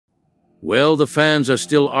Well, the fans are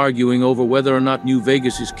still arguing over whether or not New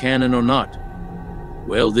Vegas is canon or not.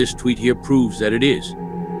 Well, this tweet here proves that it is.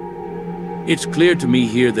 It's clear to me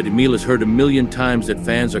here that Emil has heard 1,000,000 times that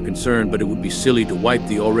fans are concerned, but it would be silly to wipe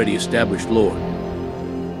the already established lore.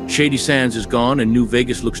 Shady Sands is gone and New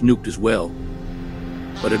Vegas looks nuked as well.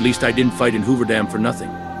 But at least I didn't fight in Hooverdam for nothing.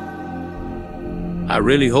 I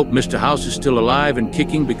really hope Mr. House is still alive and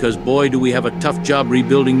kicking, because boy, do we have a tough job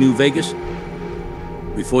rebuilding New Vegas.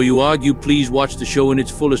 Before you argue, please watch the show in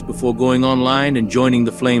its fullest before going online and joining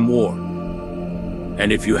the Flame War.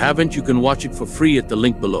 And if you haven't, you can watch it for free at the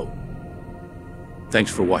link below.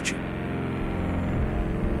 Thanks for watching.